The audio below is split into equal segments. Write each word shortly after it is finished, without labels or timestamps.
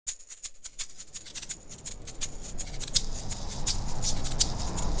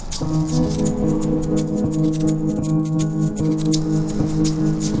Welcome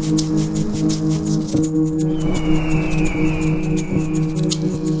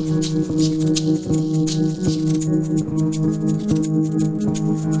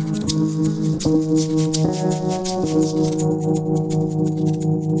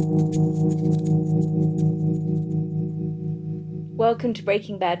to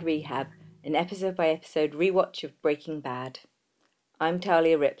Breaking Bad Rehab, an episode-by-episode rewatch of Breaking Bad. I'm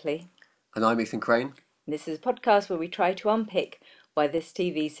Talia Ripley. And I'm Ethan Crane. And this is a podcast where we try to unpick why this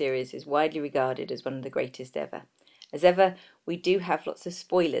TV series is widely regarded as one of the greatest ever. As ever, we do have lots of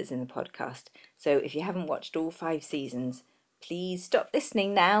spoilers in the podcast, so if you haven't watched all 5 seasons, please stop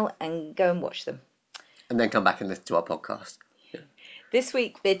listening now and go and watch them. And then come back and listen to our podcast. Yeah. This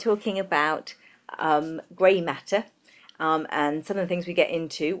week we're talking about grey matter. And some of the things we get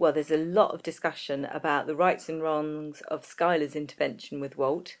into, well, there's a lot of discussion about the rights and wrongs of Skylar's intervention with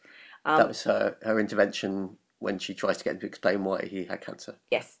Walt. That was her intervention when she tries to get him to explain why he had cancer.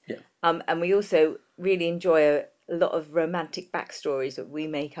 Yes. Yeah. And we also really enjoy a lot of romantic backstories that we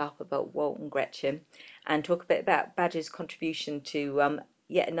make up about Walt and Gretchen, and talk a bit about Badger's contribution to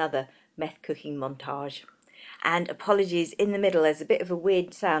yet another meth cooking montage. And apologies, in the middle there's a bit of a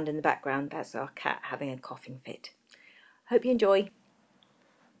weird sound in the background. That's our cat having a coughing fit. Hope you enjoy.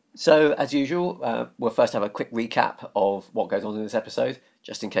 So, as usual, we'll first have a quick recap of what goes on in this episode,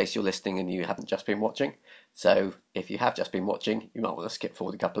 just in case you're listening and you haven't just been watching. So, if you have just been watching, you might want to skip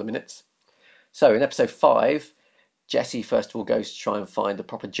forward a couple of minutes. So, in episode 5, Jesse first of all goes to try and find a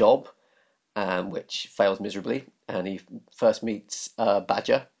proper job, which fails miserably, and he first meets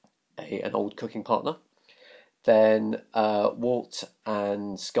Badger, an old cooking partner. Then Walt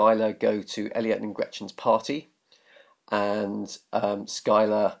and Skylar go to Elliot and Gretchen's party. And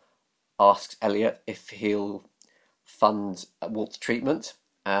Skylar asks Elliot if he'll fund Walt's treatment,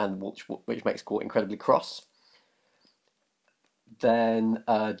 and which makes Walt incredibly cross. Then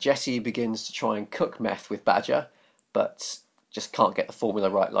Jesse begins to try and cook meth with Badger, but just can't get the formula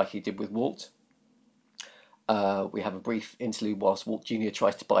right like he did with Walt. We have a brief interlude whilst Walt Jr.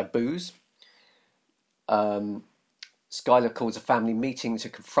 tries to buy booze. Skylar calls a family meeting to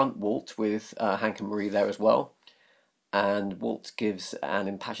confront Walt with Hank and Marie there as well. And Walt gives an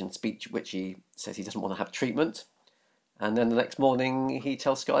impassioned speech which he says he doesn't want to have treatment. And then the next morning he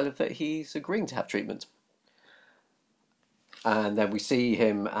tells Skylar that he's agreeing to have treatment. And then we see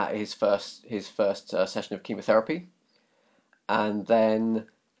him at his first session of chemotherapy. And then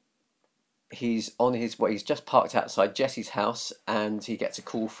he's on his way. He's just parked outside Jesse's house, and he gets a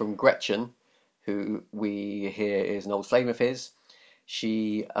call from Gretchen, who we hear is an old flame of his.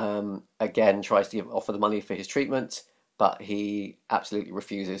 She again tries to offer the money for his treatment, but he absolutely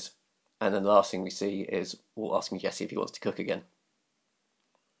refuses. And then the last thing we see is Walt asking Jesse if he wants to cook again.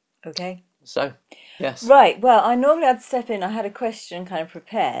 Okay. So, yes. Right, well, I normally I'd step in. I had a question kind of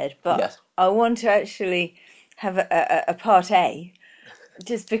prepared, but yes. I want to actually have a part A,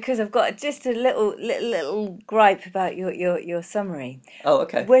 just because I've got just a little gripe about your summary. Oh,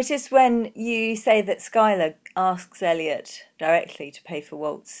 okay. Which is when you say that Skylar asks Elliot directly to pay for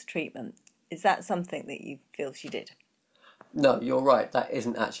Walt's treatment. Is that something that you feel she did? No, you're right. That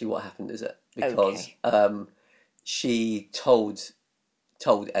isn't actually what happened, is it? Because okay. She told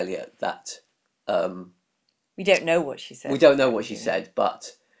Elliot that... we don't know what she said. We don't know what she said,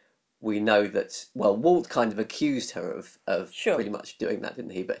 but we know that... Well, Walt kind of accused her of sure. pretty much doing that,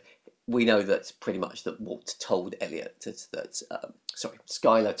 didn't he? But we know that pretty much that Walt told Elliot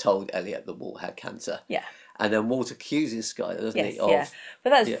Skylar told Elliot that Walt had cancer. Yeah. And then Walt accuses Skylar, doesn't he? Yeah.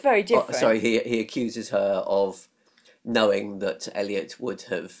 But that's very different. He accuses her of knowing that Elliot would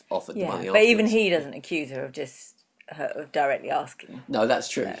have offered the money. But even he doesn't accuse her of directly asking. No, that's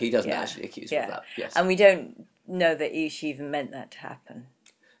true. So, he doesn't actually accuse her of that. Yes. And we don't know that she even meant that to happen.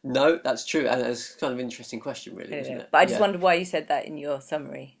 No, that's true. And it's kind of an interesting question, really, isn't it? But I just wondered why you said that in your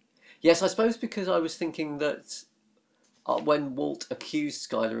summary. Yes, I suppose because I was thinking that when Walt accused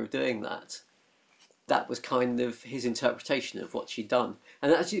Skylar of doing that, that was kind of his interpretation of what she'd done.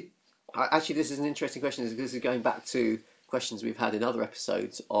 And actually, this is an interesting question. This is going back to questions we've had in other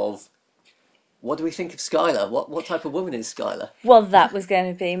episodes of what do we think of Skylar? What type of woman is Skylar? Well, that was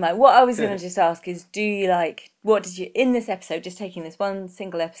going to be what I was going to just ask is, what did you, in this episode, just taking this one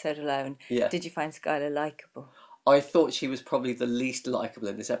single episode alone, did you find Skylar likeable? I thought she was probably the least likeable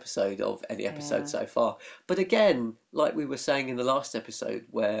in this episode of any episode so far. But again, like we were saying in the last episode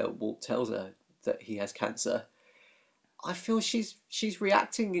where Walt tells her that he has cancer, I feel she's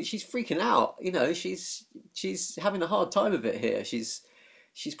reacting, she's freaking out. You know, she's having a hard time of it here. She's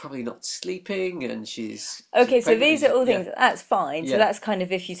she's probably not sleeping, and she's Okay, so pregnant. these are all Yeah, things that's fine. So yeah, that's kind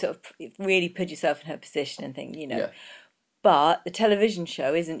of if you sort of really put yourself in her position and think, yeah. But the television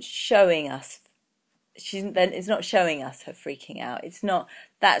show isn't showing us. It's not showing us her freaking out. It's not.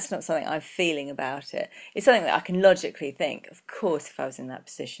 That's not something I'm feeling about it. It's something that I can logically think. Of course, if I was in that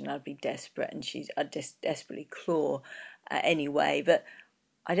position, I'd be desperate, and I'd just desperately claw anyway. But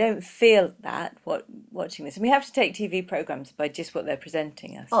I don't feel that watching this. And we have to take TV programs by just what they're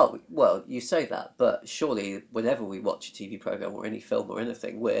presenting us. Oh, well, you say that, but surely whenever we watch a TV program or any film or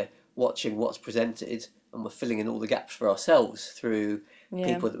anything, we're watching what's presented and we're filling in all the gaps for ourselves through Yeah.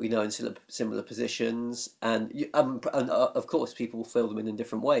 people that we know in similar positions, of course people will fill them in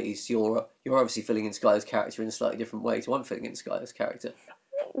different ways. You're obviously filling in Skylar's character in a slightly different way to I'm filling in Skylar's character.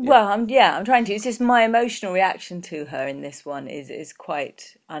 Yeah, Well, I'm trying to. It's just my emotional reaction to her in this one is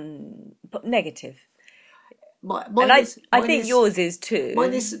quite negative, my, and mine is I mine think is yours is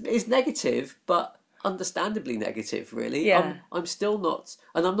mine too. is negative, but understandably negative. Really, Yeah, I'm still not,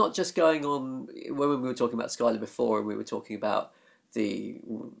 and I'm not just going on when we were talking about Skylar before, and we were talking about the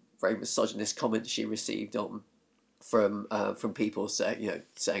very misogynist comments she received on from people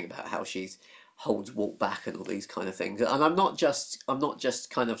saying about how she's holds Walt back and all these kind of things. And I'm not just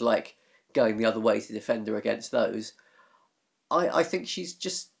kind of like going the other way to defend her against those. I think she's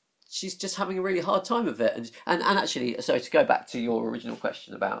just having a really hard time of it. And actually, so to go back to your original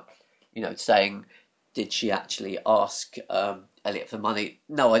question about saying did she actually ask Elliot for money?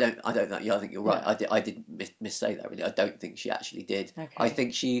 No, I don't know. Yeah, I think you're right. no, I did missay that really. I don't think she actually did. I okay,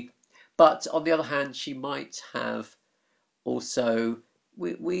 think she, but on the other hand, she might have also.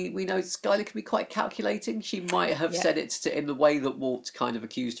 We know Skylar can be quite calculating. She might have yeah, said it in the way that Walt kind of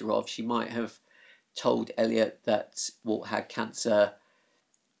accused her of. She might have told Elliot that Walt had cancer,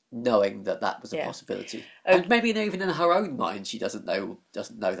 knowing that that was a yeah. possibility, and Okay, maybe even in her own mind she doesn't know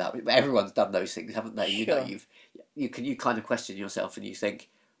that. But everyone's done those things, haven't they? sure, You kind of question yourself and you think,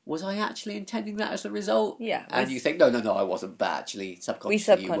 was I actually intending that as a result? yeah. And you think, no, I wasn't, but actually We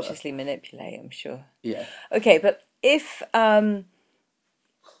subconsciously you were. subconsciously manipulate, I'm sure. Yeah. Okay, but if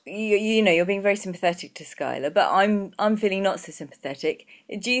you're being very sympathetic to Skylar, but I'm feeling not so sympathetic.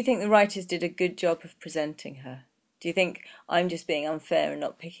 Do you think the writers did a good job of presenting her? Do you think I'm just being unfair and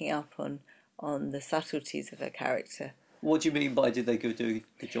not picking up on the subtleties of her character? What do you mean by did they do a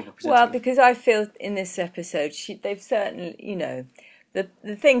good job of Well, presenting her? because I feel in this episode they've certainly,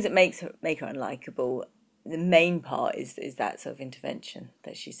 the things that make her unlikable. The main part is that sort of intervention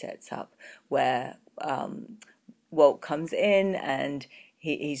that she sets up, where Walt comes in and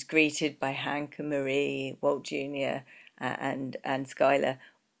he's greeted by Hank and Marie, Walt Jr. And Skylar,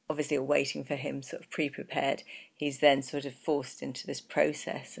 obviously all waiting for him, sort of pre-prepared. He's then sort of forced into this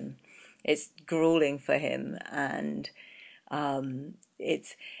process, and it's grueling for him. And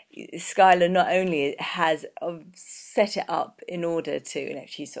it's Skylar not only has set it up in order to,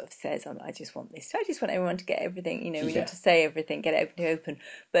 she sort of says, I just want this. I just want everyone to get everything, we need Yeah. to say everything, get everything open.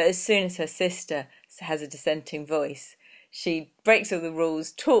 But as soon as her sister has a dissenting voice, she breaks all the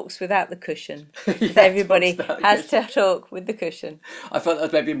rules, talks without the cushion, because Yeah, talks everybody about the has to cushion. talk with the cushion. I thought that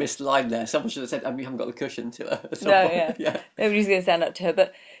was maybe a missed line there. Someone should have said, "We haven't got the cushion" to her at some No, point. yeah, Yeah, nobody's going to stand up to her.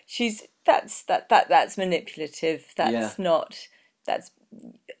 But that's manipulative. yeah. That's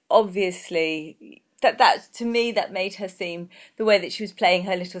obviously that to me that made her seem the way that she was playing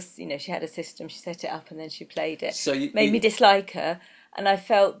her little. She had a system. She set it up and then she played it. So Made me dislike her, and I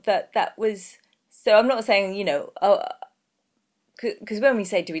felt that was. So I'm not saying oh, because when we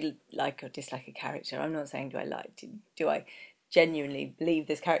say do we like or dislike a character, I'm not saying do I genuinely believe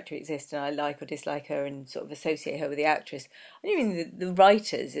this character exists and I like or dislike her and sort of associate her with the actress. I don't mean the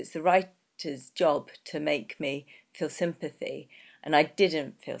writers. It's the writer's job to make me feel sympathy, and I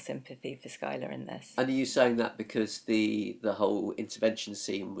didn't feel sympathy for Skylar in this. And are you saying that because the whole intervention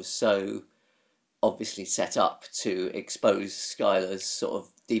scene was so obviously set up to expose Skylar's sort of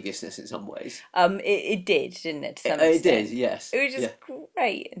deviousness in some ways? It did, didn't it, to some It did, extent? yes. It was Yeah. just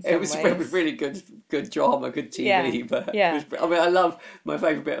great in It some was it was ways. really good drama, good Yeah, TV. But it yeah. was, I mean, I love my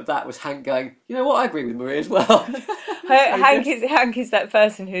favourite bit of that was Hank going, you know what, I agree with Marie as well. So Hank good. is Hank is that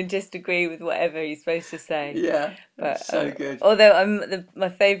person who disagree with whatever he's supposed to say. Yeah, But so good. although my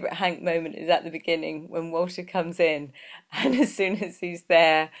favourite Hank moment is at the beginning when Walter comes in, and as soon as he's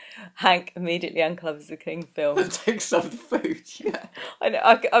there, Hank immediately uncovers the cling film. Take some of the food. Yeah.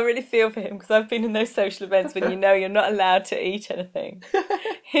 I really feel for him because I've been in those social events when you're not allowed to eat anything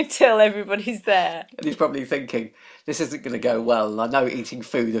until everybody's there. And he's probably thinking, this isn't going to go well. And I know eating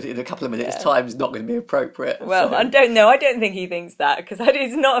food in a couple of minutes' Yeah. time is not going to be appropriate. Well, I So, don't know. I don't think he thinks that because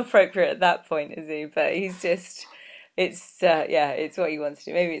he's not appropriate at that point, is he? But he's just, it's what you want to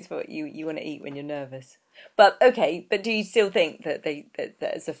do. Maybe it's what you want to eat when you're nervous. But okay, but do you still think that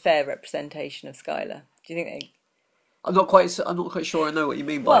that is a fair representation of Skylar? Do you think they? I'm not quite sure I know what you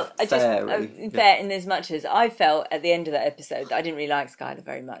mean by Well, I just fair, really. Yeah. fair in as much as I felt at the end of that episode that I didn't really like Skylar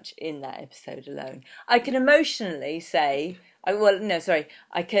very much in that episode alone. I can emotionally say, well, no, sorry,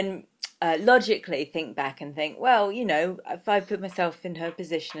 I can logically think back and think, well, if I put myself in her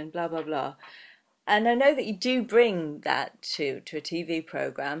position and blah blah blah. And I know that you do bring that to a TV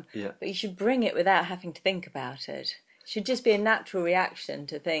program, Yeah. but you should bring it without having to think about it. It should just be a natural reaction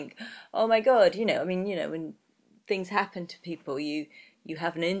to think, oh my God, I mean, when things happen to people, you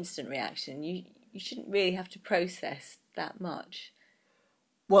have an instant reaction. You shouldn't really have to process that much.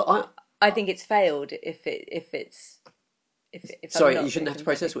 Well, I think it's failed if I'm sorry, you not shouldn't being have to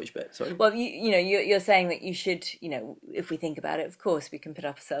process sympathetic. which bit. Sorry. Well, you're saying that you should, if we think about it, of course we can put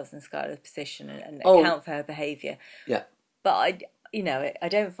ourselves in Skylar's position and Oh, account for her behaviour. yeah. But I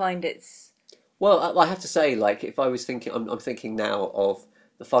don't find it's. Well, I have to say, like, if I was thinking, I'm thinking now of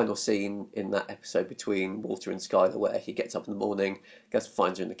the final scene in that episode between Walter and Skylar, where he gets up in the morning, goes and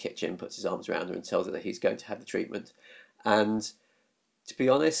finds her in the kitchen, puts his arms around her, and tells her that he's going to have the treatment. And to be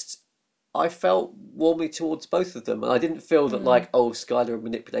honest, I felt warmly towards both of them, and I didn't feel that like, oh, Skylar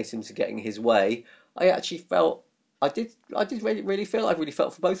manipulated him to getting his way. I actually felt. I did really feel. I really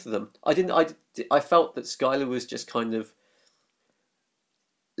felt for both of them. I didn't. I felt that Skylar was just kind of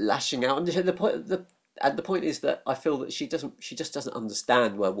lashing out. And the point is that I feel that she just doesn't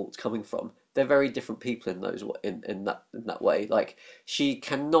understand where Walt's coming from. They're very different people in those in that way. Like she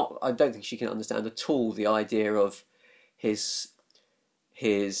cannot. I don't think she can understand at all the idea of his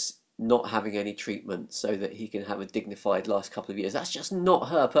his not having any treatment so that he can have a dignified last couple of years. That's just not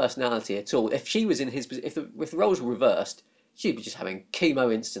her personality at all. If she was in his if the roles were reversed, she'd be just having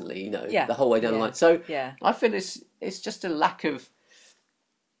chemo instantly. Yeah, the whole way down the yeah, line. So yeah. I feel it's just a lack of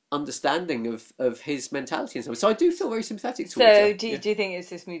understanding of his mentality and so on. So I do feel very sympathetic towards So her. do Yeah. do you think it's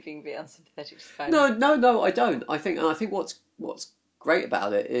this movie being a bit unsympathetic to Skylar? No, I don't. I think what's great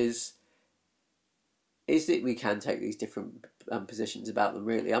about it is that we can take these different positions about them.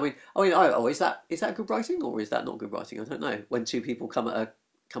 Really, is that good writing or is that not good writing? I don't know. When two people come at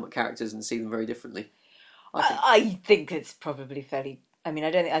characters and see them very differently, I think. I think it's probably fairly. I mean,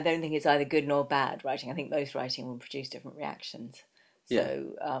 I don't think it's either good nor bad writing. I think most writing will produce different reactions. Yeah.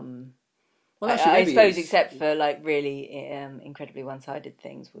 So Well, actually, I maybe suppose, it's, except for like really incredibly one-sided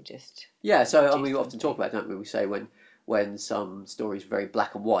things, we'll just yeah. So I do mean, we often something. talk about, don't we? We say when some stories are very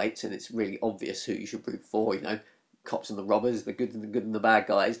black and white and it's really obvious who you should root for. Cops and the robbers, the good and the bad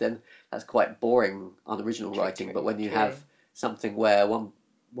guys. Then that's quite boring, unoriginal writing. But when you True. have something where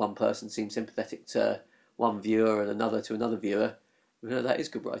one person seems sympathetic to one viewer and another to another viewer, that is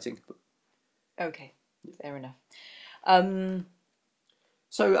good writing. Okay, fair enough. Um,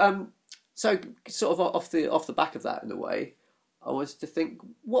 So so sort of off the back of that, in a way, I wanted to think,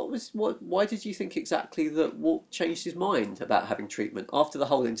 why did you think exactly that Walt changed his mind about having treatment after the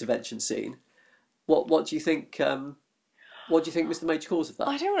whole intervention scene? What do you think? What do you think was the major cause of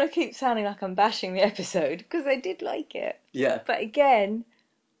I that? don't want to keep sounding like I'm bashing the episode because I did like it, Yeah, but again,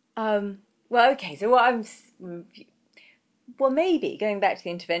 well, okay. So well, maybe going back to the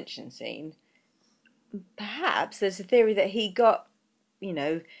intervention scene, perhaps there's a theory that he got, you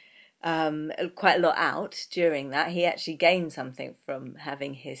know, quite a lot out during that. He actually gained something from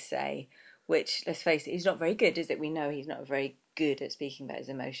having his say, which, let's face it, he's not very good, is it? We know he's not very good at speaking about his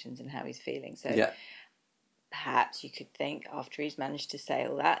emotions and how he's feeling. So yeah, perhaps you could think after he's managed to say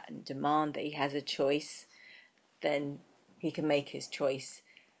all that and demand that he has a choice, then he can make his choice,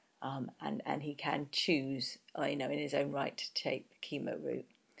 and he can choose, in his own right to take the chemo route.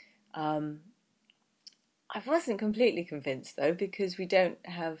 I wasn't completely convinced though because we don't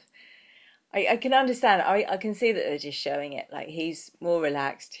have. I can understand. I can see that they're just showing it. Like he's more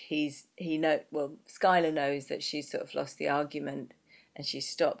relaxed. Well, Skylar knows that she's sort of lost the argument, and she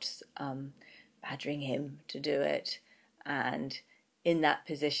stopped badgering him to do it. And in that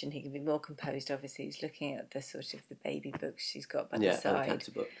position, he can be more composed. Obviously, he's looking at the sort of the baby books she's got by the yeah, and the side,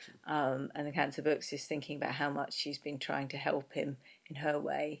 cancer books. and the cancer books. Is thinking about how much she's been trying to help him in her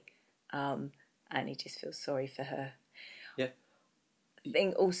way, and he just feels sorry for her. Yeah, I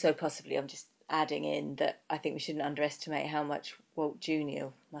think also possibly I'm just adding in that I think we shouldn't underestimate how much Walt Jr.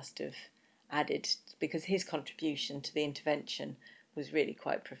 must have added because his contribution to the intervention was really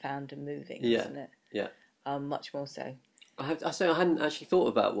quite profound and moving, yeah, wasn't it? yeah. Much more so. I say I hadn't actually thought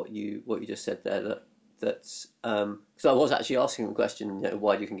about what you just said there. That's because I was actually asking the question,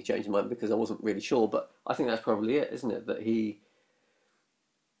 why do you think he changed his mind? Because I wasn't really sure, but I think that's probably it, isn't it? That he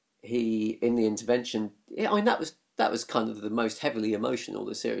in the intervention. Yeah, I mean that that was kind of the most heavily emotional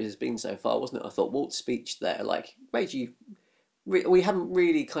the series has been so far, wasn't it? I thought Walt's speech there, like, made you. We hadn't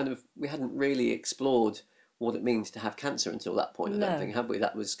really explored what it means to have cancer until that point. I don't No. think, have we?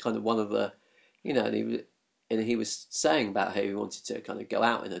 That was kind of one of the, and he was saying about how he wanted to kind of go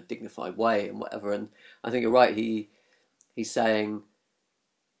out in a dignified way and whatever. And I think you're right. He's saying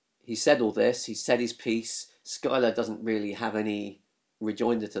he said all this. He said his piece. Skylar doesn't really have any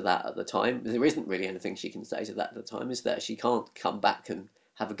rejoinder to that at the time. There isn't really anything she can say to that at the time. Is that she can't come back and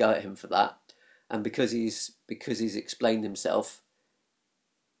have a go at him for that. And because he's explained himself,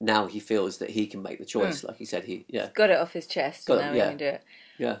 now he feels that he can make the choice. Like he said, He's got it off his chest, and now he can do it.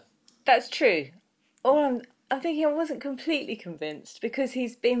 Yeah. That's true. I'm thinking I wasn't completely convinced because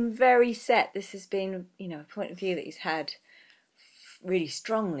he's been very set. This has been, a point of view that he's had really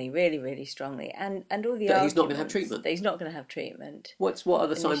strongly, really, really strongly, and all the that he's not going arguments to have treatment. that he's not going to have treatment. What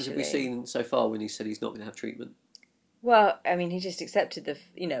other signs have we initially. seen so far when he said he's not going to have treatment? Well, I mean, he just accepted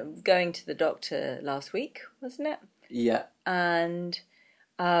going to the doctor last week, wasn't it? Yeah. And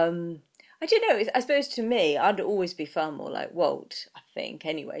I don't know. I suppose to me, I'd always be far more like Walt, I think,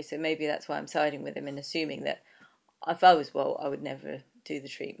 anyway. So maybe that's why I'm siding with him and assuming that if I was Walt, I would never do the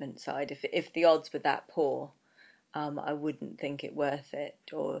treatment side. If the odds were that poor, I wouldn't think it worth it,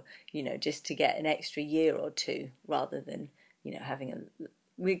 or just to get an extra year or two rather than having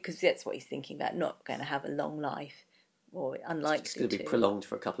because that's what he's thinking about, not going to have a long life. Or unlikely it's going to be prolonged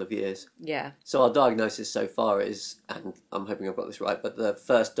for a couple of years. Yeah. So our diagnosis so far is, and I'm hoping I've got this right, but the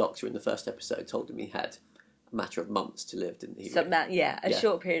first doctor in the first episode told him he had a matter of months to live, didn't he? A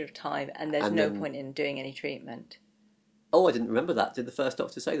short period of time, and there's no point in doing any treatment. Oh, I didn't remember that. Did the first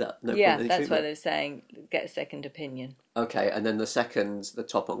doctor say that? No point in any that's treatment? why they're saying get a second opinion. Okay, and then the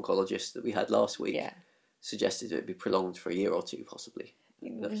top oncologist that we had last week suggested it would be prolonged for a year or two, possibly.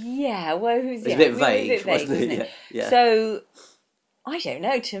 Yeah, well, it's a bit vague, wasn't it? Yeah. So, I don't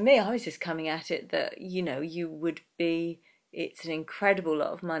know. To me, I was just coming at it that, you would be, it's an incredible lot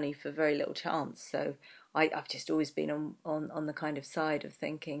of money for very little chance. So, I've just always been on the kind of side of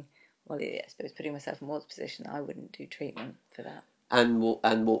thinking, well, I suppose putting myself in Walt's position, I wouldn't do treatment for that. And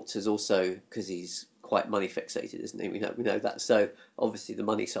Walt's also, because he's quite money fixated, isn't he? We know that. So, obviously, the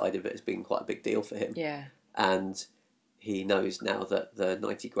money side of it has been quite a big deal for him. Yeah. And he knows now that the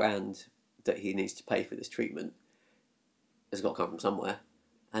 90 grand that he needs to pay for this treatment has got to come from somewhere,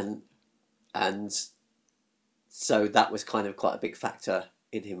 and so that was kind of quite a big factor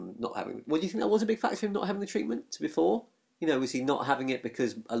in him not having. What do you think that was a big factor in him not having the treatment before? Was he not having it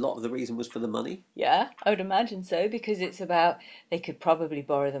because a lot of the reason was for the money? Yeah, I would imagine so, because it's about, they could probably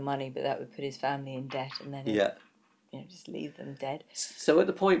borrow the money, but that would put his family in debt, and then just leave them dead. So at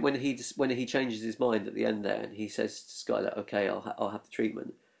the point when he changes his mind at the end there, and he says to Skylar, "Okay, I'll have the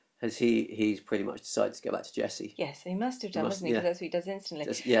treatment," he's pretty much decided to go back to Jesse? Yes, he must have done, wasn't he? Because that's what he does instantly.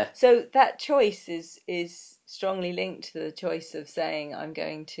 Yeah. So that choice is strongly linked to the choice of saying, "I'm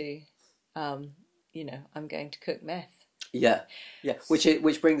going to, I'm going to cook meth." Yeah.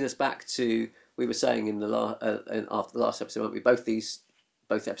 Which brings us back to, we were saying after the last episode, weren't we?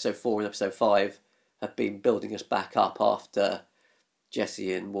 Both episode 4 and episode 5 have been building us back up after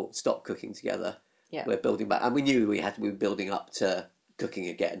Jesse and Walt stopped cooking together. Yeah. We're building back, and we knew we were building up to cooking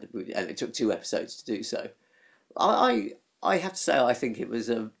again, and it took 2 episodes to do so. I have to say, I think it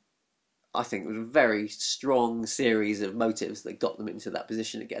was a very strong series of motives that got them into that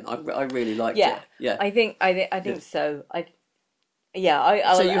position again. I really liked it. Yeah. I think so. So you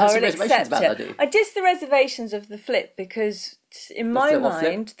have some reservations about that, do you? I diss the reservations of the flip, because in my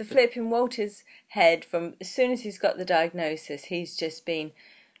mind, the flip in Walter's head, from as soon as he's got the diagnosis, he's just been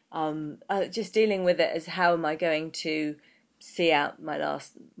just dealing with it as, how am I going to see out my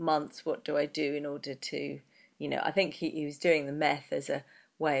last months? What do I do in order to, I think he was doing the meth as a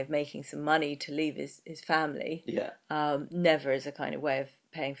way of making some money to leave his family. Yeah. Never as a kind of way of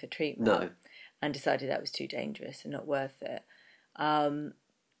paying for treatment. No. And decided that was too dangerous and not worth it.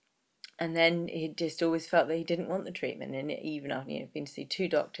 And then he just always felt that he didn't want the treatment, and even after been to see 2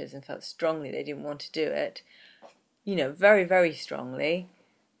 doctors and felt strongly they didn't want to do it, very, very strongly,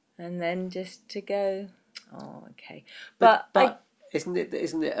 and then just to go, oh, okay. But isn't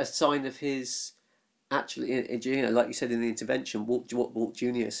it a sign of his, actually, like you said in the intervention, what Walt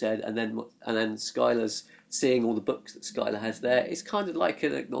Jr. said, and then Skylar's seeing all the books that Skylar has there, it's kind of like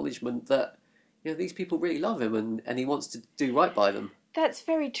an acknowledgement that these people really love him, and he wants to do right by them. That's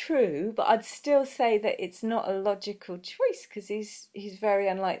very true, but I'd still say that it's not a logical choice, because he's very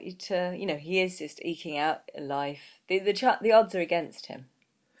unlikely to, he is just eking out a life. The odds are against him.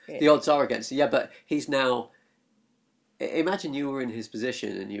 Really. The odds are against him, yeah, but he's now. Imagine you were in his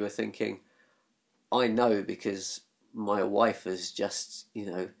position and you were thinking, I know, because my wife has just,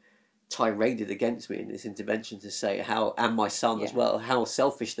 tiraded against me in this intervention to say how, and my son as Yeah. well, how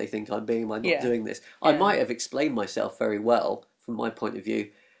selfish they think I'm being by not Yeah. doing this. I Yeah. might have explained myself very well from my point of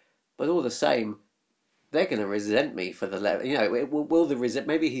view, but all the same, they're going to resent me for the level. Will the resent?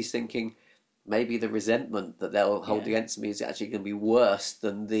 Maybe he's thinking, maybe the resentment that they'll hold Yeah. against me is actually going to be worse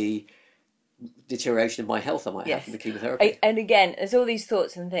than the deterioration of my health I might have from Yes. the chemotherapy. And again, there's all these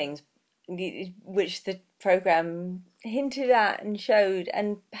thoughts and things which the program hinted at and showed,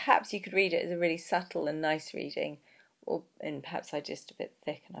 and perhaps you could read it as a really subtle and nice reading, and perhaps I just a bit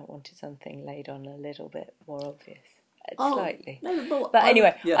thick and I wanted something laid on a little bit more obvious, Oh, slightly. no, well, But I would,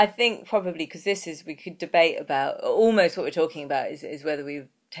 anyway, yeah. I think probably because this is, we could debate about almost what we're talking about is whether we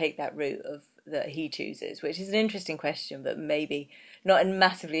take that route of that he chooses, which is an interesting question, but maybe not a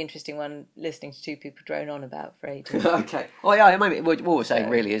massively interesting one listening to two people drone on about for ages. Okay. Well, yeah, I mean, what we're saying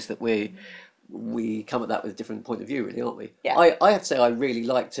So, really is that we come at that with a different point of view, really, aren't we? yeah. I have to say I really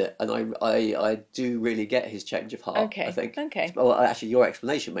liked it, and I do really get his change of heart. I Okay. think. Okay. Well, actually, your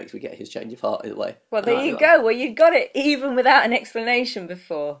explanation makes me get his change of heart in a way. Well, there you go. Well, you got it even without an explanation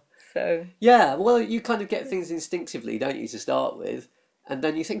before. So, Yeah, well, you kind of get things instinctively, don't you, to start with, and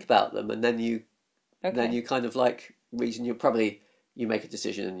then you think about them, and then you okay. kind of reason. You make a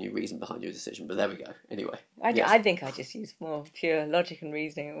decision and you reason behind your decision. But there we go. Anyway, yes. I think I just use more pure logic and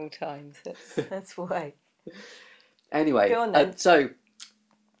reasoning at all times. That's why. Anyway, Go on then. so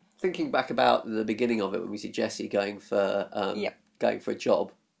thinking back about the beginning of it when we see Jesse going for Yep. going for a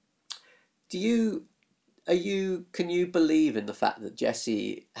job, can you believe in the fact that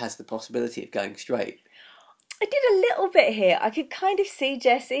Jesse has the possibility of going straight? I did a little bit here. I could kind of see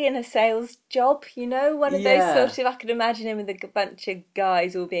Jesse in a sales job, one of those Yeah. sort of, I could imagine him with a bunch of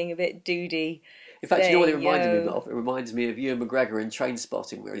guys all being a bit doody, In fact, you know what it saying, reminded me yo. of? It reminds me of Ewan McGregor in Train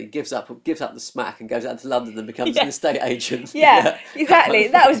Spotting, where he gives up the smack and goes out to London and becomes an Yes. estate agent. Yeah, Yeah, that kind exactly.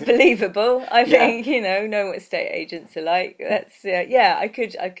 of That was thing. believable. I Yeah. think, know what estate agents are like. That's yeah, I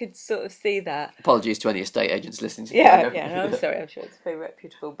could sort of see that. Apologies to any estate agents listening to the Yeah, program. yeah, no, I'm sorry. I'm sure it's very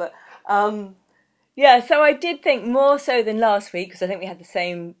reputable, but yeah, so I did think more so than last week because I think we had the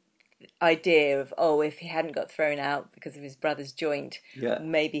same idea of, oh, if he hadn't got thrown out because of his brother's joint, Yeah.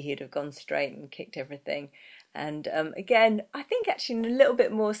 maybe he'd have gone straight and kicked everything. And again, I think actually a little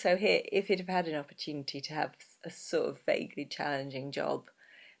bit more so here, if he'd have had an opportunity to have a sort of vaguely challenging job,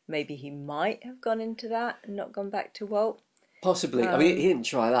 maybe he might have gone into that and not gone back to Walt. Possibly. I mean, he didn't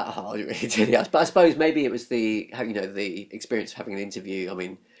try that hard, really, did he? But I suppose maybe it was the experience of having an interview. I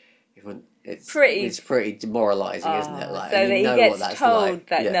mean, Pretty. it's pretty demoralising, isn't it? So And that you he know what gets that's told like.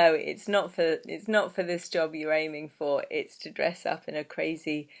 that Yeah. no, it's not for this job you're aiming for. It's to dress up in a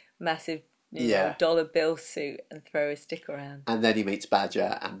crazy, massive, Yeah. dollar bill suit and throw a stick around. And then he meets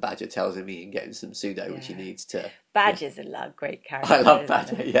Badger, and Badger tells him he can get him some pseudo, which he Yeah. needs to. Badger's a great character. I love isn't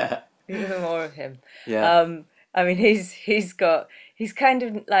Badger. he? Yeah. Even more of him. Yeah. I mean, he's kind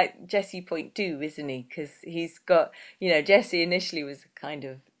of like Jesse Point two, isn't he? Because he's got, Jesse initially was kind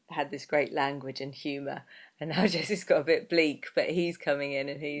of had this great language and humour, and now Jesse's got a bit bleak, but he's coming in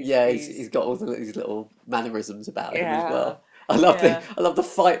and He's got all these little mannerisms about him as yeah, well. yeah. I love the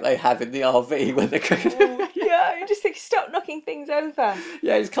fight they have in the RV when they're going. Yeah, you just think stop knocking things over.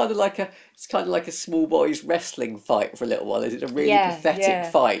 Yeah, it's kind of like a small boys wrestling fight for a little while. It's a really Yeah, pathetic yeah.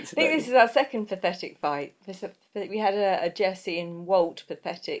 fight. I think this is our second pathetic fight. We had a Jesse and Walt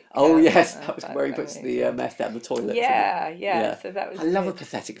pathetic. Oh yes, that was fight, where he puts the meth down the toilet. Yeah, Isn't it? yeah. So that was. I love a good.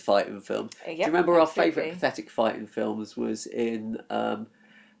 pathetic fight in films. Do Yep, you remember our absolutely. favourite pathetic fight in films was in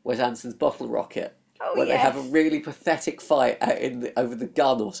Wes Anderson's Bottle Rocket? Oh Where they yes. have a really pathetic fight out over the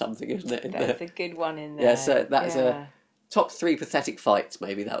gun or something, isn't it? That's a good one in there. Yeah, so that's yeah. a top 3 pathetic fights.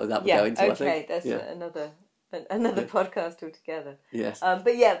 Maybe that would Yeah, go into. I okay, think. that's another podcast altogether. Yes.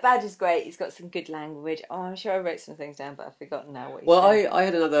 But yeah, Badger's great. He's got some good language. Oh, I'm sure I wrote some things down, but I've forgotten now what he Well, said. I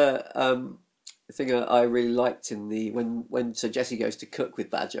had another thing I really liked in the when Sir Jesse goes to cook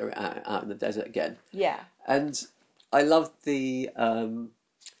with Badger out in the desert again, Yeah. and I loved the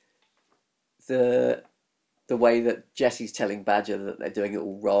way that Jesse's telling Badger that they're doing it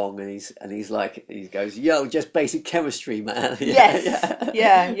all wrong, and he goes, "Yo, just basic chemistry, man." Yes.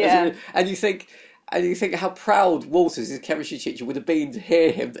 Yeah. And you think how proud Walters, his chemistry teacher, would have been to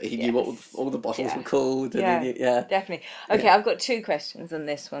hear him that he knew what all the bottles were called. And Definitely. Okay, I've got two questions on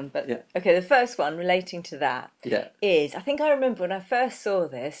this one, but okay, the first one relating to that is I think I remember when I first saw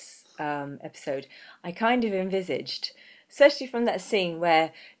this episode, I kind of envisaged, especially from that scene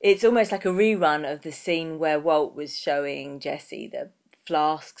where it's almost like a rerun of the scene where Walt was showing Jesse the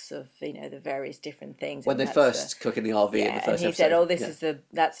flasks of the various different things. I When mean, they that's the first cook in the RV in the and first he said, episode. "Oh, this Yeah. is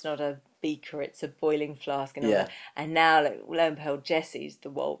that's not a beaker; it's a boiling flask," and all Yeah. that. And now, like, lo and behold, Jesse's the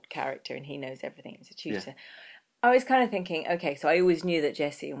Walt character, and he knows everything as a Yeah. tutor. I was kind of thinking, okay, so I always knew that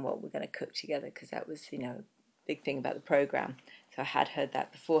Jesse and Walt were going to cook together because that was, a big thing about the program. So I had heard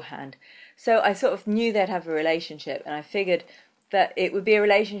that beforehand. So I sort of knew they'd have a relationship, and I figured that it would be a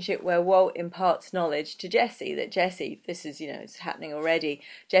relationship where Walt imparts knowledge to Jesse, that Jesse, this is, it's happening already,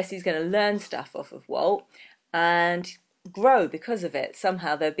 Jesse's going to learn stuff off of Walt and grow because of it.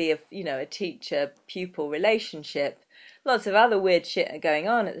 Somehow there'd be a teacher-pupil relationship. Lots of other weird shit are going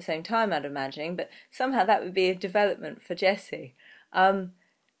on at the same time, I'd imagine, but somehow that would be a development for Jesse.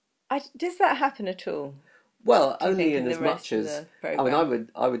 Does that happen at all, Well, do you only think, in in the as much rest of as the program?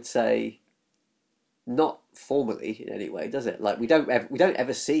 I would say not formally in any way, does it? Like we don't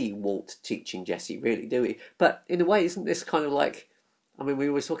ever see Walt teaching Jesse, really, do we? But in a way, isn't this kind of like? I mean, we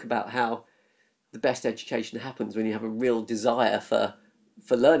always talk about how the best education happens when you have a real desire for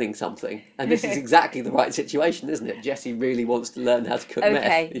learning something, and this is exactly the right situation, isn't it? Jesse really wants to learn how to cook meth.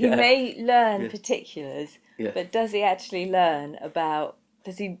 Okay, he Yeah, may learn yeah, particulars, yeah. but does he actually learn about,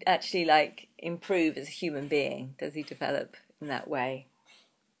 does he actually like improve as a human being? Does he develop in that way?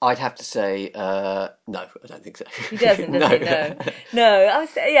 I'd have to say no. I don't think so. He doesn't, does No. he? No, no.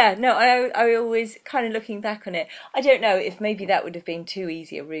 Yeah, no. I always kind of looking back on it. I don't know if maybe that would have been too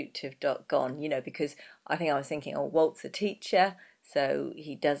easy a route to have gone. Because I think I was thinking, oh, Walt's a teacher, so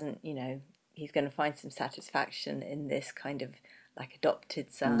he doesn't. He's going to find some satisfaction in this kind of like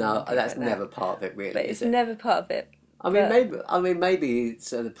adopted son No, and things that's like that. never part of it, But really, is it's it? never part of it. I mean, But maybe. I mean, maybe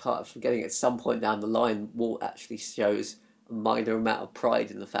it's a part of forgetting at some point down the line, Walt actually shows a minor amount of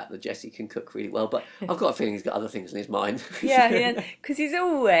pride in the fact that Jesse can cook really well. But I've got a feeling he's got other things in his mind. yeah, because he's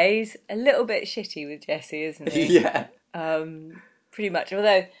always a little bit shitty with Jesse, isn't he? Yeah. Pretty much.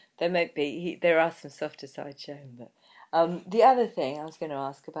 Although there are some softer sides shown. But the other thing I was going to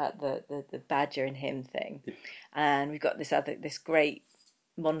ask about the badger and him thing, and we've got this great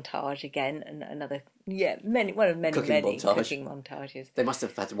montage again, and another one of many Cooking many montage. cooking montages. They must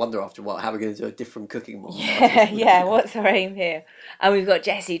have had to wonder after a while how we're going to do a different cooking Yeah, montage. yeah. What's our aim here? And we've got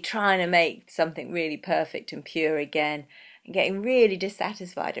Jesse trying to make something really perfect and pure again, and getting really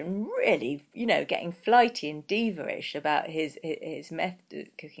dissatisfied and really, getting flighty and diva-ish about his method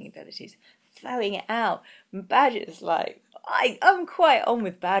cooking abilities, throwing it out. And Badger's like, I'm quite on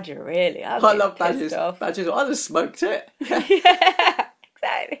with Badger, really. I'm I getting love pissed badges. off. Badges. I just smoked it. Yeah. Yeah,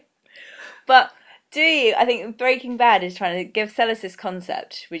 exactly. But I think Breaking Bad is trying to sell us this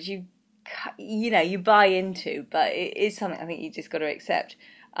concept, which you buy into, but it is something I think you just got to accept,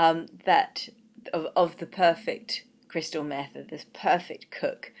 that of the perfect crystal meth, of this perfect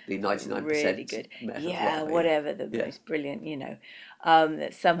cook, The really 99% good, meth or yeah, whatever. Yeah. whatever, the Yeah. most brilliant,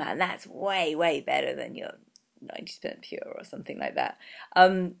 that somehow, and that's way better than your 90% pure or something like that.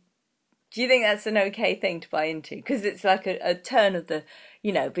 Do you think that's an okay thing to buy into? Because it's like a turn of the,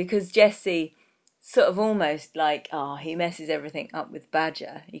 because Jesse sort of almost like, he messes everything up with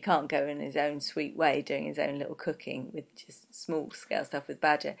Badger. He can't go in his own sweet way doing his own little cooking with just small scale stuff with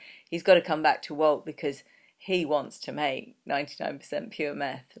Badger. He's got to come back to Walt because he wants to make 99% pure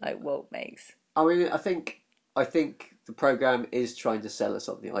meth like Walt makes. I mean, I think the program is trying to sell us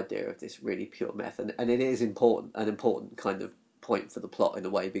on the idea of this really pure meth, and it is an important kind of point for the plot in a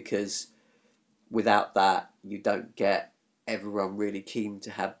way, because without that, you don't get everyone really keen to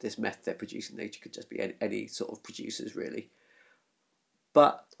have this meth they're producing. They could just be any sort of producers, really.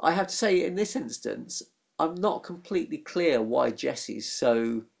 But I have to say, in this instance, I'm not completely clear why Jesse's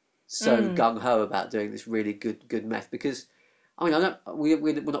so gung ho about doing this really good meth, because I mean, I don't,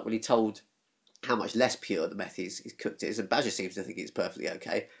 we're not really told how much less pure the meth is cooked is, and Badger seems to think it's perfectly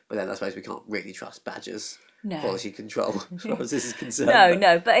okay. But then I suppose we can't really trust Badger's No. quality control as far as this is concerned. No, But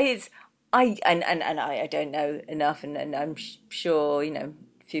no, but I don't know enough, and I'm sure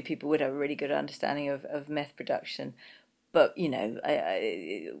few people would have a really good understanding of meth production, but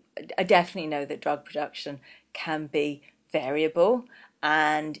I definitely know that drug production can be variable,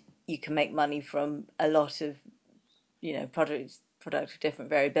 and you can make money from a lot of product of different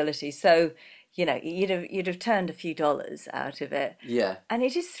variability. So you'd have turned a few dollars out of it, yeah, and he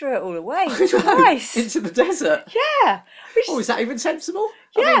just threw it all away. Christ, into the desert. yeah. Which Oh, is that even sensible?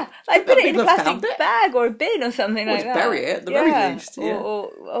 I mean, Yeah, like put couldn't it in a people have found plastic it? bag or a bin or something Or like just bury that. it at the very Yeah, least. or, Yeah.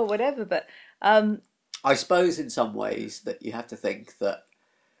 or whatever. But um, I suppose in some ways that you have to think that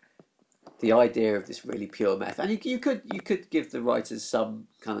the idea of this really pure meth, and you could give the writers some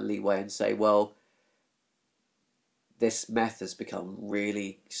kind of leeway and say, well, this meth has become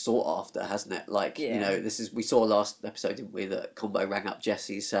really sought after, hasn't it? Like, you Yeah. know, we saw last episode, didn't we, that Combo rang up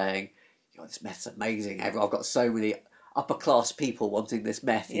Jesse saying, this meth's amazing. I've got so many upper class people wanting this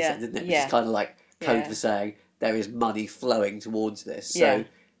meth, he Yeah. said, didn't it? Which is Yeah. kind of like code Yeah. for saying there is money flowing towards this. Yeah. So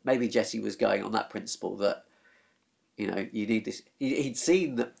maybe Jesse was going on that principle that, you need this. He'd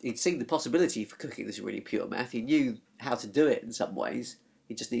seen the possibility for cooking this really pure meth. He knew how to do it in some ways.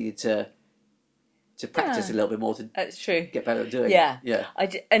 He just needed to practice Yeah. a little bit more to That's true. get better at doing it. Yeah. Yeah.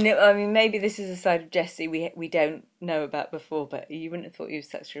 I mean, maybe this is a side of Jesse we don't know about before, but you wouldn't have thought he was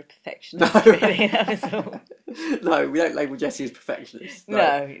such a No. perfectionist, really. That was all. No, we don't label Jesse as perfectionist. No.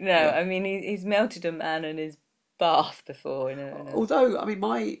 No. Yeah. I mean, he's melted a man in his bath before. Although, I mean,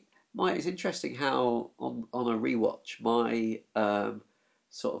 my it's interesting how on a rewatch my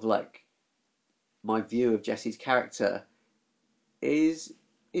sort of like my view of Jesse's character is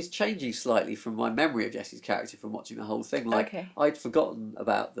is changing slightly from my memory of Jesse's character from watching the whole thing. Like Okay. I'd forgotten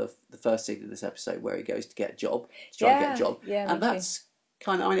about the first scene in this episode where he goes to get a job, to try and get a Yeah. job, Yeah. Me and too. that's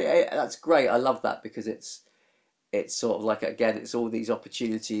kind of, I mean, that's great. I love that because it's sort of like, again, it's all these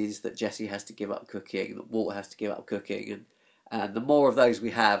opportunities that Jesse has to give up cooking, that Walt has to give up cooking, and the more of those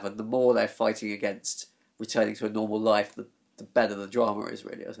we have, and the more they're fighting against returning to a normal life, the better the drama is,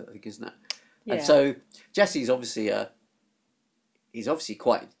 really, I think, isn't it? And Yeah. so Jesse's obviously he's obviously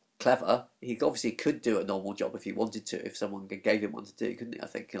quite clever. He obviously could do a normal job if he wanted to, if someone gave him one to do, couldn't he? I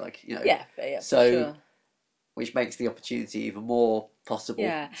think, like, Yeah. Yeah. For so sure. which makes the opportunity even more possible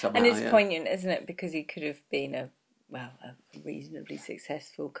Yeah, somehow. and it's Yeah. poignant, isn't it? Because he could have been a reasonably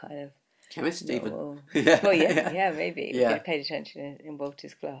successful kind of Chemist, even. normal. Yeah, Well, yeah, yeah. yeah, maybe if Yeah. he'd paid attention in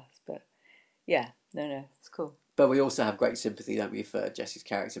Walter's class. But yeah, no, it's cool. But we also have great sympathy, don't we, for Jesse's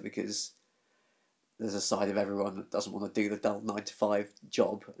character, because there's a side of everyone that doesn't want to do the dull 9 to 5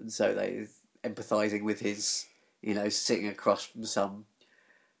 job, and so they empathising with his, sitting across from some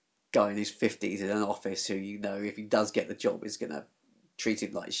guy in his 50s in an office who, if he does get the job, is going to treat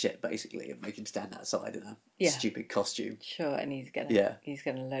him like shit, basically, and make him stand outside in a Yeah. stupid costume. Sure, and he's Yeah.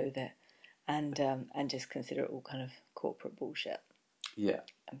 gonna loathe it, and just consider it all kind of corporate bullshit. Yeah.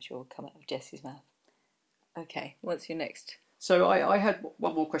 I'm sure will come out of Jesse's mouth. Okay, what's your next? So I had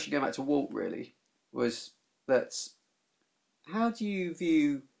one more question going back to Walt, really, was that how do you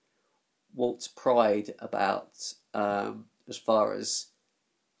view Walt's pride about, as far as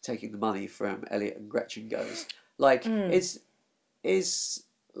taking the money from Elliot and Gretchen goes? Like, is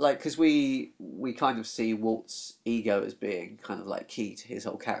like, because we kind of see Walt's ego as being kind of like key to his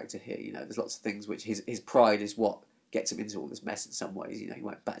whole character here. There's lots of things which his pride is what gets him into all this mess in some ways. He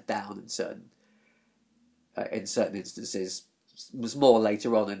won't back down in certain instances. It was more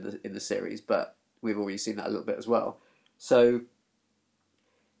later on in the series, but we've already seen that a little bit as well. So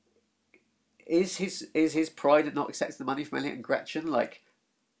is his pride at not accepting the money from Elliot and Gretchen like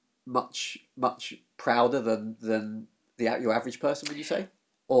much prouder than your average person, would you say?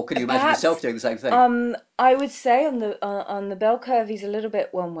 Or can you imagine Perhaps, yourself doing the same thing? I would say on the bell curve he's a little bit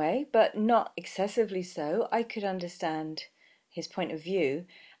one way, but not excessively so. I could understand his point of view.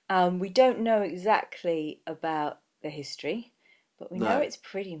 We don't know exactly about the history, but we know No. it's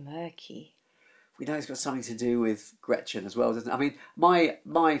pretty murky. We know it's got something to do with Gretchen as well, doesn't it? I mean,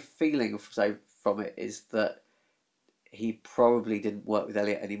 my feeling from it is that he probably didn't work with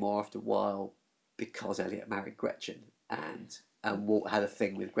Elliot anymore after a while because Elliot married Gretchen, and Walt had a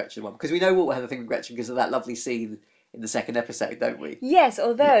thing with Gretchen. Because we know Walt had a thing with Gretchen because of that lovely scene in the second episode, don't we? Yes,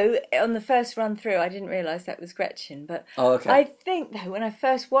 although on the first run through I didn't realise that was Gretchen, but Oh, okay. I think though when I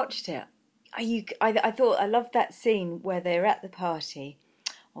first watched it, I thought I loved that scene where they're at the party,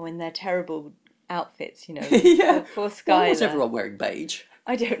 or in their terrible outfits, Yeah. poor Why Skylar. was everyone wearing beige?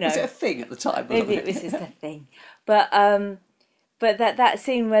 I don't know. Was it a thing at the time? Maybe it was just a thing, but that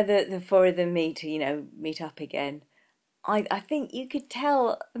scene where the four of them meet up again. I think you could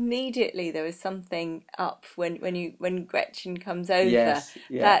tell immediately there was something up when Gretchen comes over. Yes,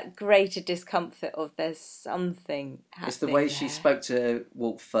 yeah. That greater discomfort of there's something happening. It's the way there. she spoke to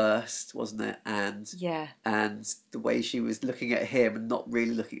Walt first, wasn't it? And the way she was looking at him and not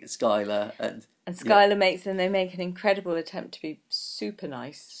really looking at Skylar, and Skylar makes an incredible attempt to be super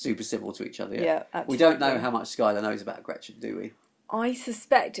nice, super civil to each other. Yeah, absolutely. We don't know how much Skylar knows about Gretchen, do we? I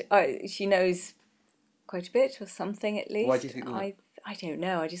suspect she knows quite a bit, or something at least. Why do you think that? I don't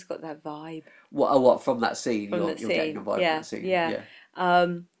know. I just got that vibe. What from that scene? From You're getting a vibe from that scene. Yeah.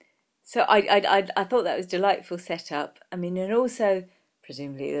 So I thought that was delightful setup. I mean, and also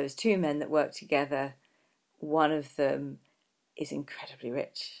presumably there was two men that worked together. One of them is incredibly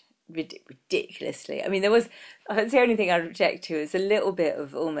rich. ridiculously. I mean, there was, that's the only thing I'd object to is a little bit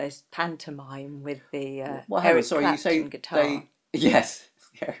of almost pantomime with the Well, hang on, Eric sorry, you Clapton say guitar. they. Yes,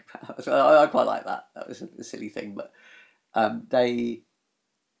 yeah, I quite like that. That was a silly thing, but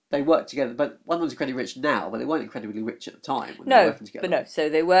they worked together. But one of them's incredibly rich now, but they weren't incredibly rich at the time when they were No, working but together. no. So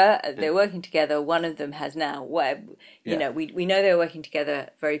they're working together. One of them has now. Where Yeah, we know they were working together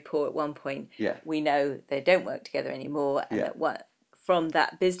very poor at one point. yeah, We know they don't work together anymore, and yeah, that what from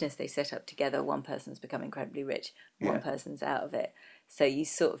that business they set up together, one person's become incredibly rich, one yeah, person's out of it. So you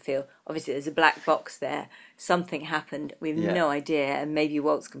sort of feel obviously there's a black box there. Something happened. We have yeah. no idea, and maybe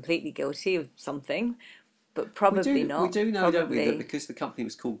Walt's completely guilty of something, but We probably do we not. do know, don't we, that Probably, because the company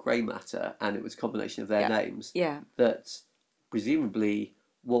was called Grey Matter and it was a combination of their yeah, names, yeah. that presumably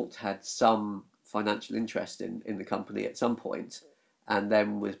Walt had some financial interest in the company at some point, and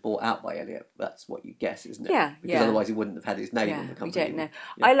then was bought out by Elliot. That's what you guess, isn't it? Yeah, Because yeah. otherwise he wouldn't have had his name on Yeah, the we company. don't know.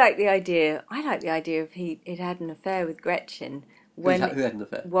 Yeah. I like the idea. I like the idea of he'd had an affair with Gretchen when Who had an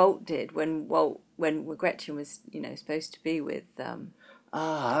affair? Walt did. When Gretchen was supposed to be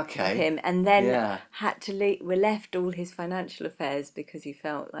Ah, with okay. him, and then Yeah. had to leave, were left all his financial affairs because he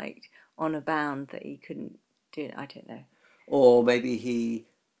felt like honor bound that he couldn't do it. I don't know. Or maybe,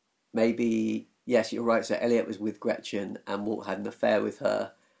 yes, you're right. So Elliot was with Gretchen and Walt had an affair with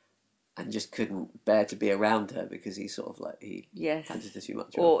her and just couldn't bear to be around her because he sort of like, he Yes, fancied her too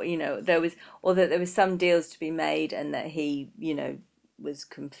much. Or, or or that there was some deals to be made, and that he was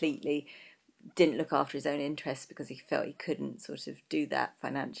completely didn't look after his own interests because he felt he couldn't sort of do that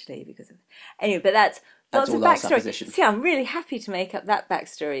financially because of anyway. But that's that's lots of all our backstory. supposition. See, I'm really happy to make up that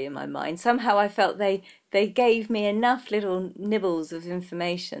backstory in my mind. Somehow I felt they gave me enough little nibbles of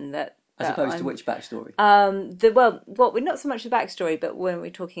information As that opposed to I'm which backstory? what we're not so much the backstory, but when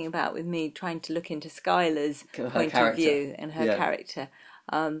we're talking about with me trying to look into Skylar's Her point of character. view and her Yeah. character.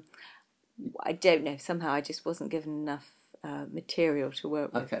 I don't know. Somehow I just wasn't given enough material to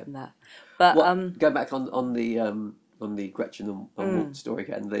work with Okay. from that. But What go back on the Gretchen and Walt story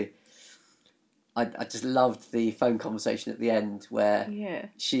again. I just loved the phone conversation at the end where yeah,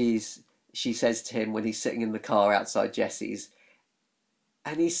 she says to him when he's sitting in the car outside Jesse's,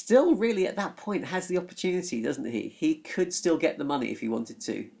 and he still really at that point has the opportunity, doesn't he? He could still get the money if he wanted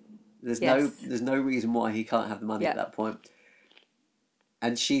to. yes, There's no reason why he can't have the money at yeah, that point.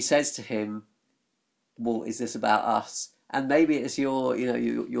 And she says to him, "Well, is this about us?" And maybe it's your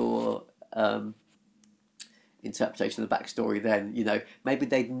interpretation of the backstory. Then maybe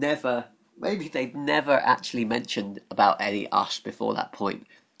they'd never actually mentioned about any us before that point.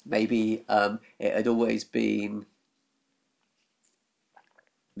 Maybe it had always been.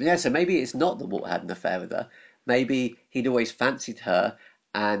 Yeah, so maybe it's not that Walt had an affair with her. Maybe he'd always fancied her,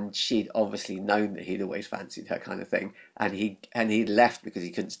 and she'd obviously known that he'd always fancied her, kind of thing. And he'd left because he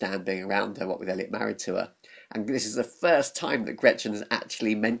couldn't stand being around her. What with Elliot married to her, and this is the first time that Gretchen has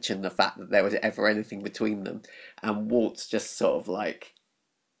actually mentioned the fact that there was ever anything between them. And Walt's just sort of like,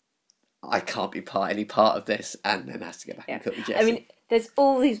 I can't be any part of this, and then has to go back yeah. and cook with I mean, Jesse. there's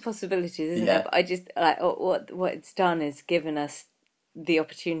all these possibilities, isn't there? Yeah. But I just like what it's done is given us the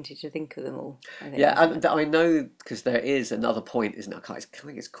opportunity to think of them all. I think, Yeah, isn't it? and I know because there is another point, isn't there?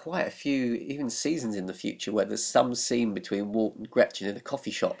 It's quite a few, even seasons in the future, where there's some scene between Walt and Gretchen in a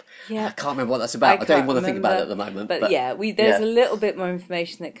coffee shop. And I Yep. can't remember what that's I about. I don't even can't want to think about it remember, at the moment. but But yeah, we there's yeah, a little bit more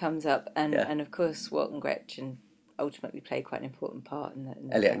information that comes up, yeah, and of course, Walt and Gretchen ultimately play quite an important part in the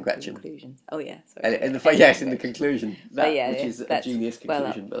Elliot and final Gretchen. conclusions. Oh yeah, sorry, In Elliot yes, and in the Gretchen. conclusion, But that yeah, which yeah, is a that's genius well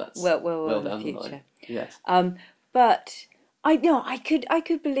up, conclusion, but that's well well in the down the line. future. Yes. But I know I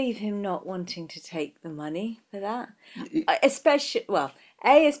could believe him not wanting to take the money for that, especially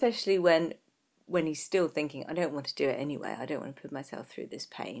especially when he's still thinking I don't want to do it anyway. I don't want to put myself through this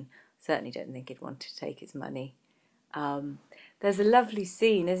pain. Certainly don't think he'd want to take his money. There's a lovely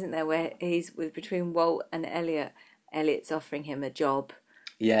scene, isn't there, where he's with between Walt and Elliot. Elliot's offering him a job,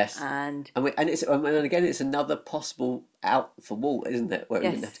 Yes. and And again it's another possible out for Walt, isn't it? Where he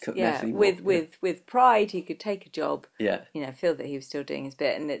wouldn't have to yes, cook meth yeah, anymore. Yeah. with pride, he could take a job, Yeah. feel that he was still doing his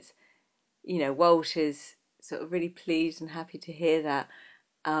bit, and it's Walt is sort of really pleased and happy to hear that,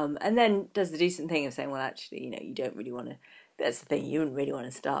 and then does the decent thing of saying, well, actually, you don't really want to. That's the thing. You wouldn't really want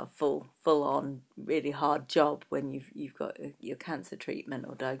to start a full on really hard job when you've got your cancer treatment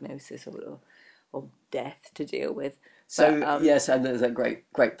or diagnosis or death to deal with. But So yes, and there's a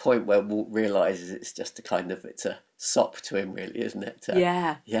great point where Walt realizes it's a sop to him, really, isn't it?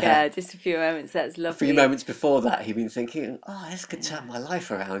 yeah, Yeah. yeah, just a few moments. That's A few lovely. moments before that, he'd been thinking, "Oh, this could turn Yeah, my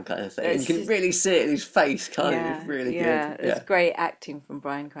life around," kind of thing, and you it's can just really see it in his face, can't you? It's yeah, really good. yeah. It's Yeah, great acting from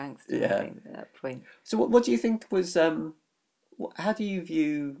Bryan Cranston. I yeah. think at that point. So, what do you think was how do you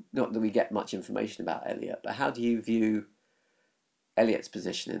view? Not that we get much information about Elliot, but how do you view Elliot's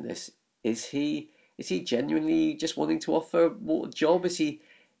position in this? Is he genuinely just wanting to offer Walt a job?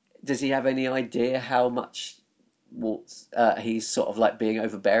 Does he have any idea how much he's sort of like being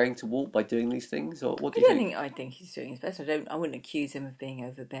overbearing to Walt by doing these things, or what do you think? I think he's doing his best. I wouldn't accuse him of being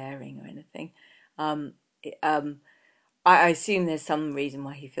overbearing or anything. Um, it- um, I assume there's some reason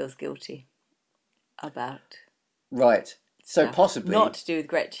why he feels guilty about Right. So stuff, possibly not to do with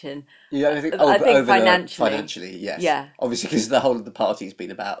Gretchen. you don't think I think over the financially, yes, yeah, obviously because the whole of the party's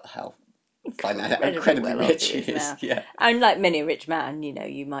been about how incredibly incredibly well off rich he he is is. now. Yeah, And like many rich man, you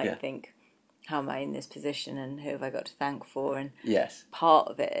yeah, might think, how am I in this position, and who have I got to thank for? And yes, part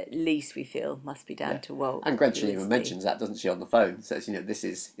of it, at least, we feel must be yeah. down to Walt, And who Gretchen even is the mentions that, doesn't she, on the phone? Says, this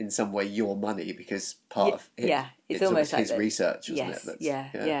is in some way your money because part yeah, of it, yeah. It's it's almost almost like his that. research, wasn't it? Yes, That's yeah,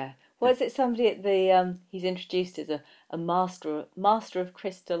 yeah, yeah. Was it somebody at the he's introduced as a master of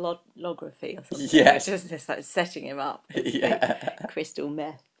crystallography or something, which yes, is just like setting him up as like yeah, crystal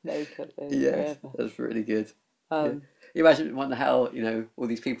meth maker yes. forever. That's really good. Yeah. Um, You imagine, wonder how all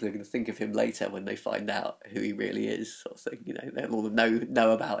these people are going to think of him later when they find out who he really is, sort of thing. They'll all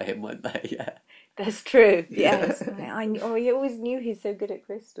know about him, won't they? Yeah, that's true. Yes, yeah, I always knew he's so good at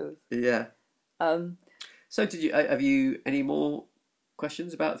crystals. yeah. Um, So, have you any more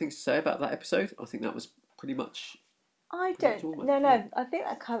questions about things to say about that episode? I think that was I pretty much don't. all. Yeah. No. I think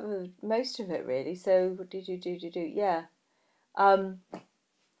that covered most of it really. So what did you do? Yeah. Um,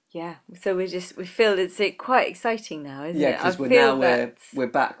 yeah. So we feel it's quite exciting now, isn't Yeah, it? I because feel that. we're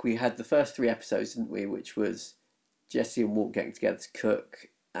back. We had the first three episodes, didn't we? Which was Jesse and Walt getting together to cook,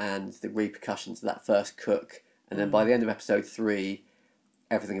 and the repercussions of that first cook. And then by the end of episode three,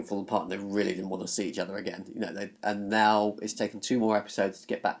 everything had fallen apart, and they really didn't want to see each other again. And now it's taken two more episodes to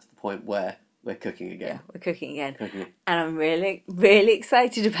get back to the point where we're cooking Yeah, again. we're cooking again, Cooking. and I'm really, really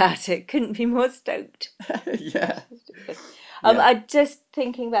excited about it. Couldn't be more stoked. Yeah, yeah. I just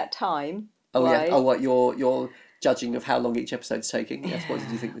thinking about time Oh yeah. Oh, wise. what your judging of how long each episode's taking? Yes. What did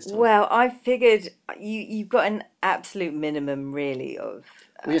you think this time? Well, I figured you've got an absolute minimum really of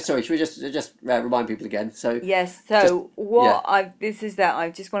Sorry. Should we just remind people again? So yes. just So yeah, what I've this is that I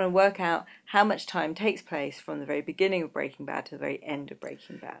just want to work out how much time takes place from the very beginning of Breaking Bad to the very end of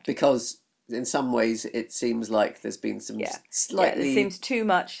Breaking Bad. because in some ways it seems like there's been some Yeah, yeah. It slightly seems too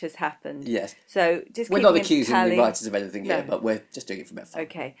much has happened. yes. So just We're not keeping a accusing the tally. writers of anything here, No. but we're just doing it for a bit of fun.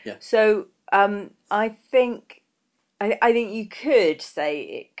 Okay. Yeah. So I think I think you could say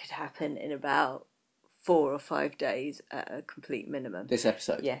it could happen in about 4 or 5 days at a complete minimum. This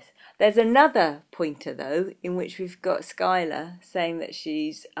episode. Yes. There's another pointer though, in which we've got Skylar saying that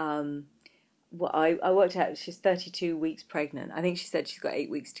she's what I worked out she's 32 weeks pregnant. I think she said she's got 8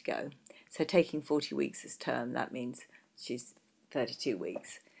 weeks to go. So taking 40 weeks as term, that means she's 32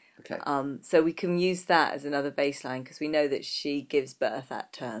 weeks. Okay. So we can use that as another baseline because we know that she gives birth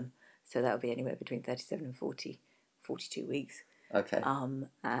at term. So that would be anywhere between 37 and 42 weeks. Okay.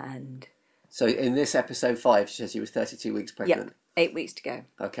 And So in this episode 5, she says she was 32 weeks pregnant. yep, 8 weeks to go.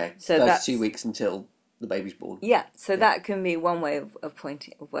 Okay. So 32 weeks until the baby's born. Yeah, so that can be one way of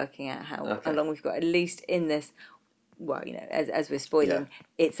working out how long we've got, at least in this. Well, as we're spoiling,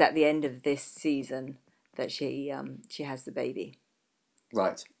 it's at the end of this season that she has the baby.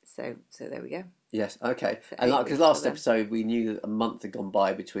 Right. So there we go. Yes. Okay. So And 8 because weeks last till then. episode we knew that a month had gone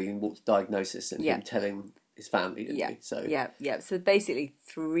by between Walt's diagnosis and Yeah. him telling his family, didn't we? So Yeah. So basically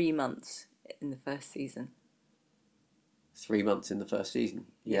 3 months in the first season. 3 months in the first season.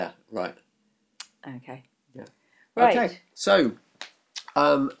 Yeah. Right. Okay. Yeah. Right. Okay. So,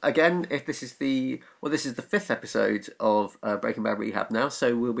 again, if this is the fifth episode of Breaking Bad Rehab now,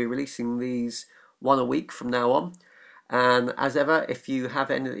 so we'll be releasing these one a week from now on. And as ever, if you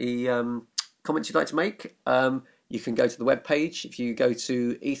have any comments you'd like to make, you can go to the webpage. If you go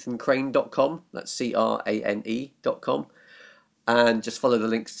to ethancrane.com, that's CRANE.com, and just follow the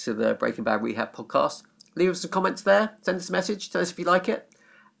links to the Breaking Bad Rehab podcast. Leave us some comments there. Send us a message. Tell us if you like it.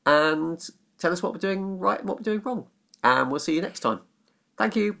 And tell us what we're doing right and what we're doing wrong. And we'll see you next time.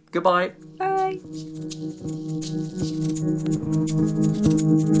 Thank you. Goodbye. Bye.